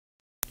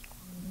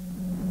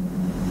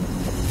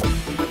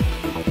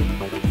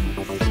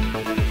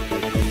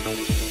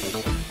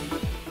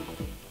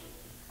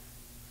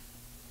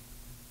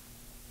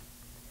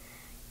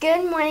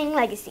Good morning,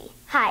 Legacy.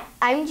 Hi,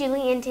 I'm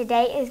Julie, and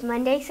today is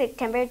Monday,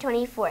 September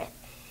 24th.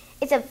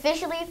 It's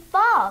officially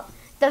fall.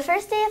 The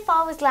first day of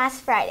fall was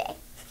last Friday.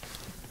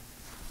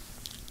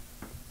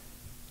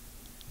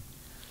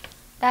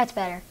 That's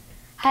better.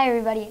 Hi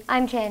everybody,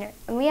 I'm Tanner,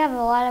 and we have a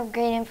lot of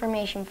great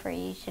information for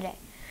you today.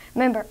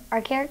 Remember,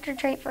 our character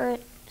trait for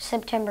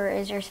September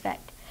is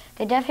respect.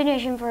 The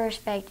definition for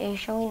respect is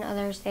showing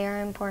others they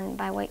are important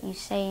by what you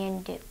say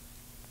and do.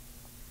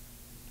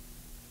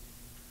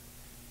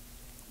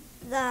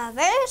 The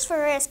verse for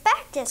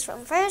respect is from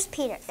 1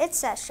 Peter. It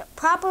says, show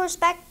proper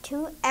respect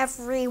to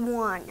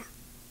everyone.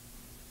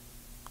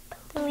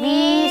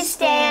 Please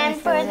stand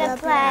for the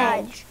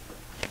pledge.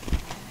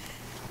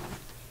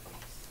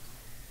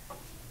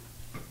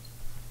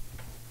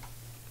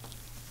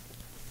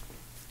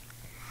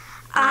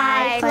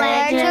 I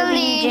pledge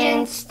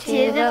allegiance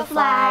to the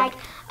flag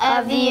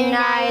of the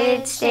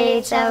United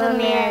States of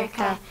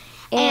America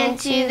and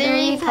to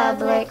the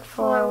republic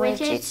for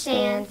which it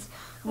stands,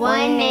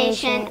 one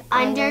nation,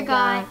 under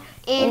God,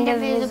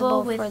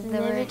 indivisible, with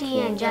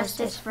liberty and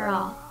justice for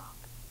all.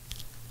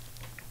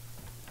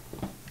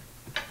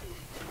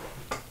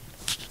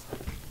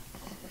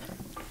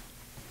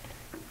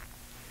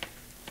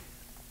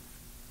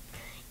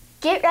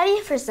 Get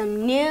ready for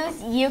some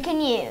news you can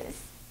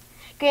use.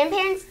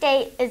 Grandparents'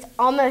 Day is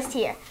almost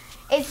here.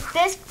 It's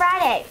this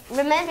Friday.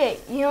 Remember,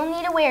 you'll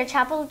need to wear a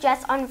chapel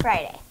dress on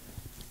Friday.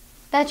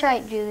 That's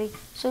right, Julie.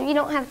 So you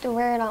don't have to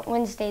wear it on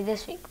Wednesday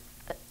this week.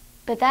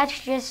 But that's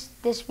just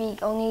this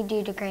week, only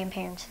due to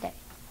Grandparents' Day.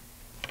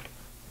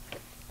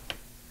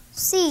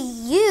 See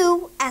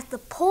you at the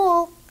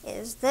pool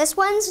is this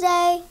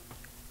Wednesday.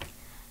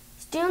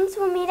 Students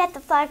will meet at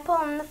the flagpole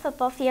on the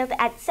football field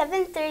at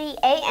 7:30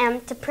 a.m.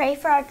 to pray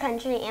for our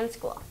country and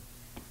school.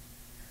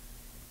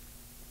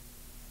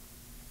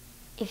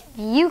 If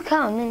you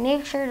come, then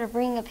make sure to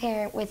bring a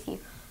parent with you.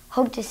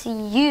 Hope to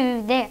see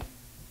you there.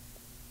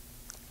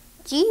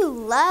 Do you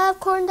love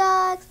corn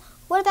dogs?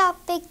 What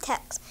about Big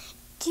Tex?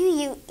 Do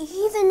you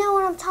even know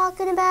what I'm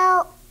talking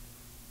about?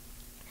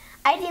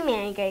 I do,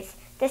 Mary Grace.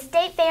 The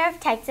State Fair of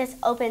Texas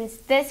opens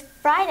this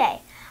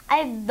Friday.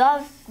 I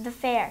love the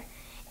fair.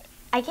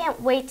 I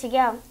can't wait to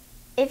go.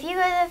 If you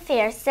go to the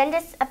fair, send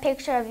us a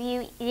picture of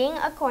you eating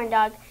a corn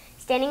dog,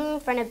 standing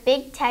in front of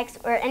Big Tex,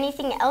 or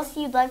anything else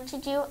you'd love to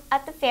do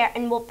at the fair,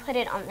 and we'll put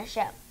it on the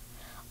show.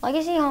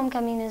 Legacy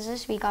Homecoming is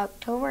this week,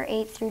 October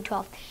 8th through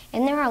 12th,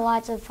 and there are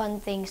lots of fun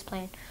things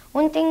planned.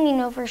 One thing we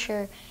know for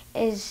sure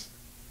is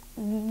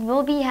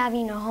we'll be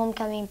having a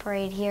homecoming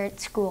parade here at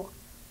school.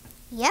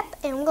 Yep,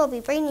 and we'll be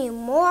bringing you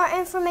more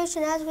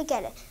information as we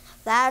get it.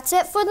 That's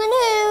it for the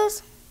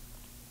news.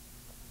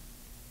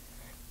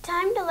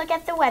 Time to look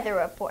at the weather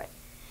report.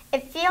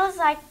 Is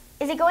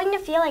it going to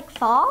feel like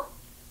fall?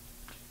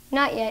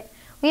 Not yet.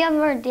 We have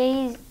our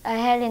days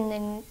ahead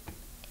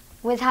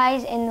with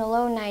highs in the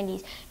low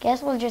 90s.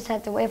 Guess we'll just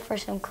have to wait for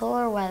some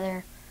cooler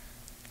weather.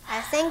 I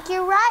think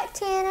you're right,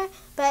 Tanner,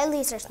 but at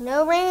least there's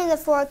no rain in the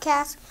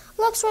forecast.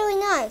 Looks really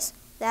nice.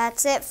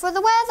 That's it for the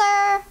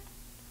weather.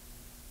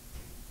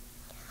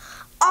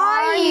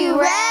 Are you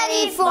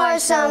ready for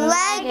some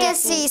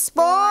Legacy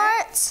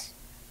sports?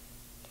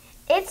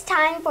 It's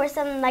time for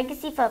some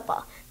Legacy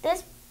football.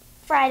 This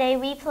Friday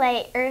we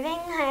play Irving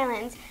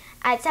Highlands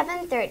at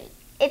 7:30.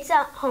 It's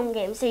a home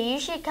game, so you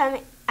should come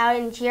out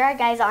and cheer our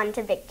guys on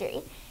to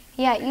victory.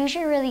 Yeah, you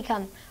should really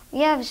come.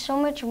 We have so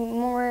much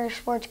more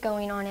sports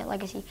going on at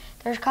Legacy.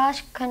 There's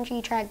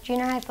cross-country track,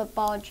 junior high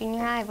football,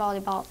 junior high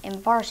volleyball, and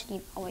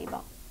varsity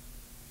volleyball.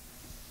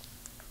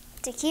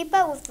 To keep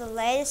up with the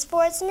latest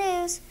sports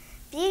news,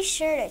 be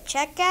sure to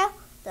check out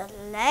the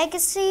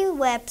Legacy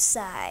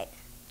website.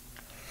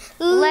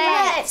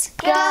 Let's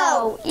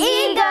go,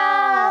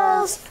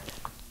 Eagles!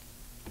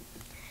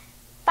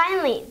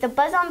 Finally, the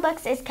Buzz on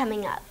Books is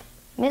coming up.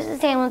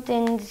 Mrs.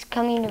 Hamilton's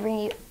coming to bring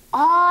you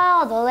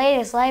all the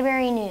latest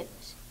library news.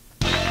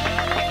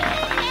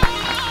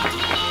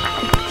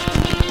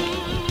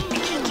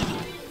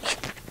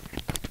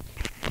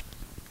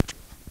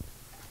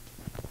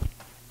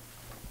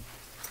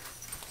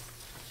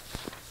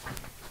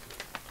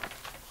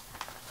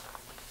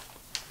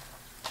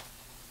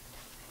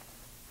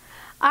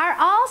 Our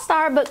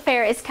All-Star Book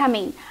Fair is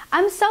coming.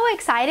 I'm so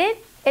excited.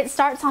 It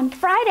starts on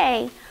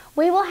Friday.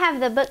 We will have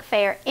the book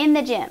fair in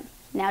the gym.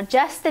 Now,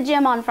 just the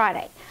gym on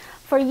Friday,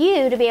 for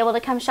you to be able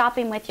to come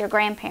shopping with your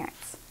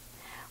grandparents.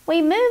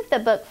 We moved the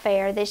book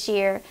fair this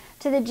year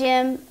to the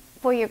gym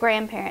for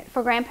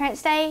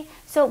Grandparents' Day,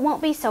 so it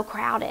won't be so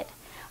crowded.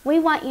 We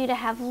want you to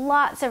have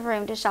lots of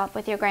room to shop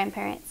with your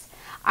grandparents.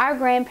 Our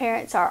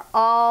grandparents are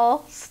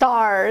all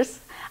stars.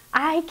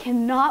 I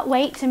cannot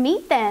wait to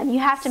meet them. You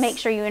have to make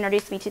sure you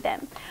introduce me to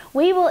them.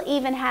 We will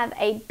even have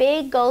a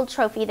big gold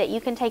trophy that you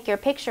can take your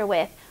picture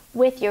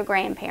with your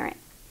grandparent.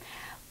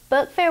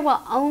 Book fair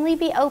will only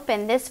be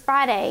open this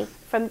Friday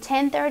from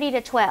 10:30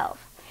 to 12.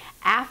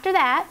 After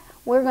that,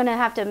 we're going to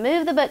have to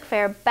move the book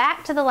fair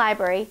back to the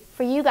library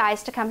for you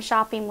guys to come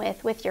shopping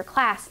with your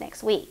class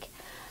next week.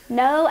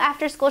 No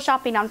after-school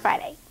shopping on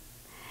Friday.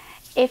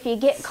 If you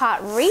get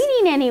caught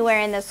reading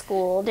anywhere in the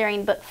school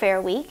during book fair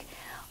week,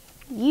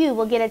 you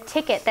will get a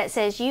ticket that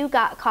says you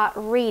got caught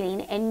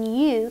reading, and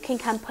you can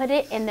come put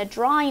it in the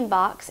drawing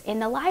box in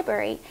the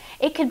library.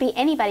 It could be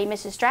anybody,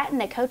 Mrs. Stratton,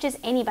 the coaches,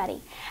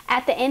 anybody.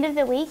 At the end of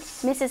the week,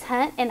 Mrs.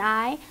 Hunt and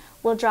I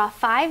will draw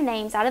 5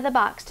 names out of the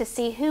box to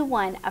see who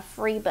won a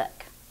free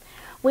book.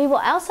 We will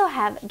also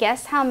have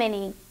guess how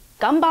many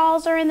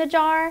gumballs are in the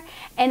jar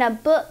and a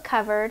book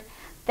covered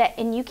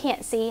and you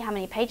can't see how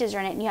many pages are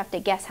in it, and you have to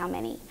guess how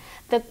many.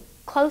 The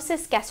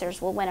closest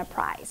guessers will win a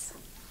prize.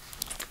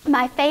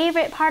 My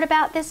favorite part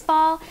about this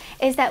fall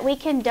is that we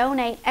can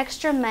donate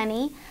extra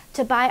money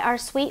to buy our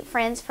sweet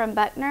friends from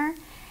Buckner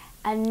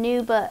a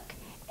new book.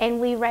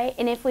 And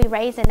if we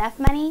raise enough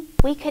money,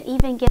 we could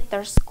even get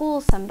their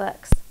school some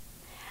books.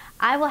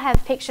 I will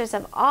have pictures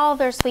of all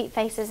their sweet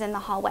faces in the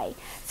hallway,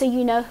 so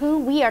you know who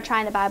we are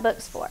trying to buy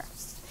books for.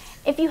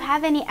 If you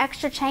have any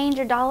extra change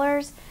or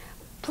dollars,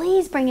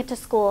 please bring it to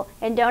school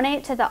and donate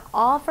it to the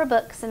All for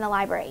Books in the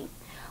library.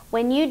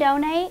 When you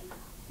donate,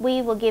 we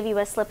will give you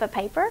a slip of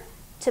paper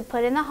to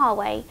put in the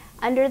hallway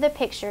under the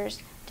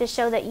pictures to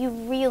show that you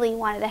really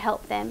wanted to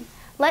help them.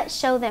 Let's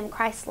show them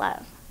Christ's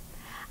love.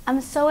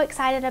 I'm so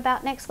excited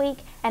about next week,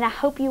 and I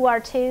hope you are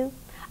too.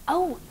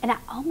 Oh, and I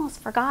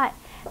almost forgot.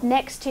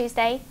 Next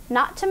Tuesday,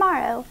 not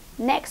tomorrow,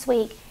 next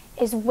week,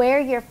 is wear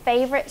your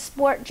favorite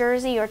sport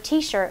jersey or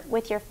t-shirt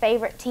with your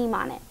favorite team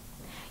on it.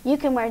 You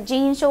can wear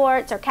jean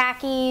shorts or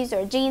khakis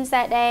or jeans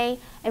that day,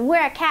 and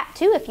wear a cap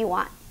too if you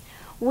want.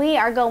 We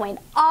are going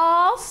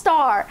all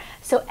star,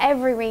 so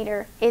every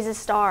reader is a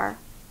star.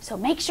 So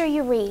make sure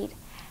you read.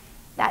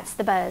 That's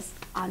the buzz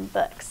on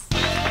books.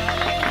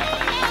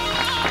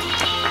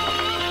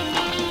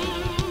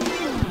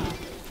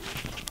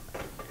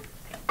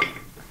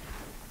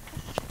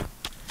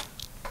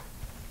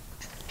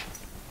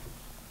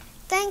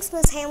 Thanks,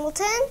 Miss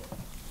Hamilton.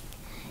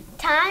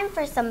 Time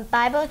for some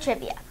Bible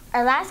trivia.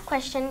 Our last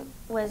question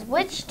was,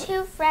 which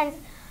 2 friends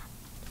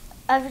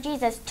of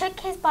Jesus took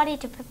his body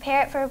to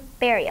prepare it for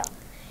burial?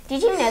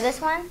 Did you know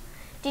this one?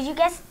 Did you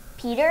guess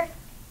Peter?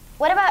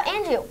 What about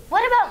Andrew?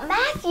 What about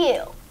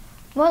Matthew?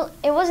 Well,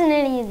 it wasn't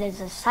any of the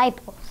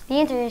disciples. The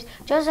answer is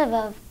Joseph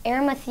of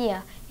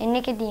Arimathea and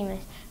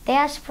Nicodemus. They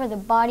asked for the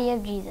body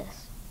of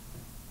Jesus.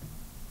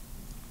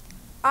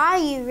 Are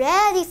you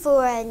ready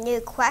for a new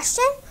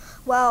question?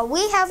 Well,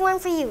 we have one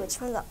for you. It's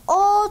from the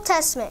Old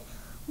Testament.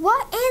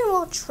 What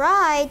animal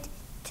tried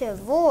to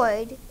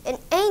avoid an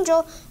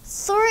angel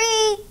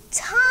 3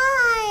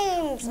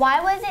 times?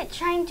 Why was it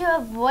trying to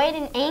avoid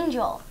an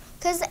angel?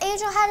 Because the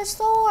angel had a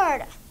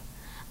sword.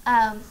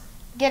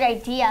 Good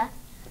idea.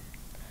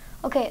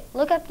 Okay,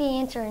 look up the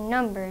answer in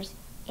Numbers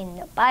in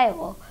the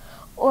Bible,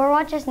 or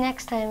watch us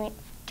next time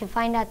to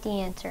find out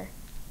the answer.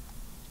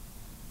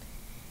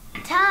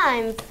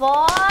 Time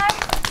for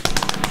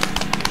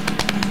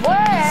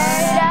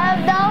Word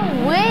of the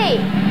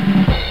Week.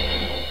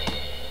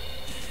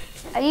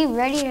 Are you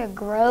ready to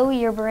grow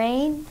your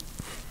brain?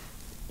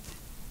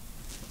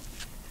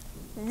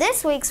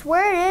 This week's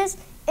word is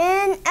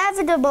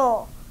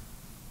inevitable.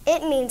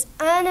 It means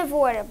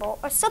unavoidable,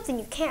 or something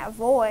you can't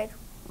avoid.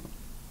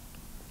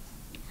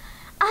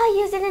 I'll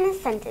use it in a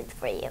sentence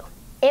for you.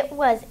 It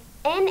was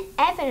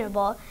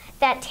inevitable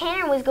that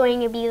Tanner was going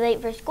to be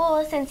late for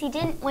school since he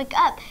didn't wake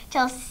up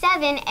till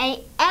 7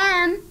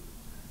 a.m.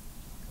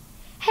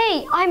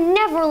 Hey, I'm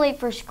never late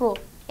for school.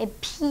 And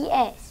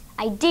P.S.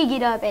 I did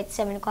get up at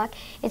 7 o'clock,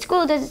 and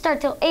school doesn't start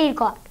till 8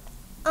 o'clock.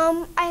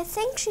 I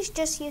think she's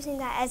just using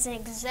that as an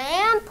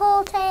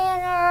example,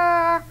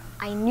 Tanner.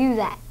 I knew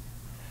that.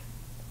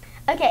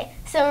 Okay,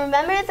 so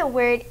remember the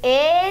word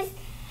is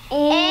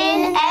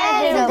Inevitable.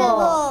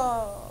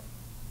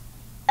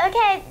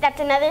 Okay, that's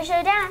another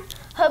showdown.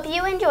 Hope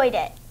you enjoyed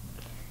it.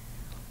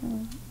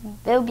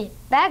 We'll be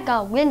back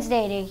on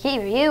Wednesday to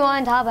keep you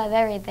on top of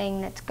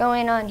everything that's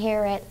going on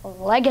here at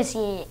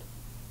Legacy.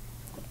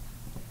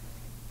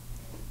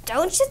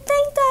 Don't you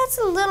think that's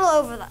a little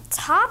over the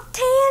top,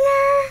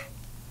 Tanner?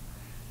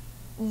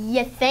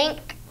 You think?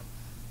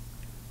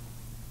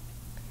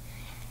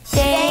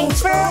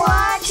 Thanks for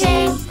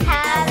watching.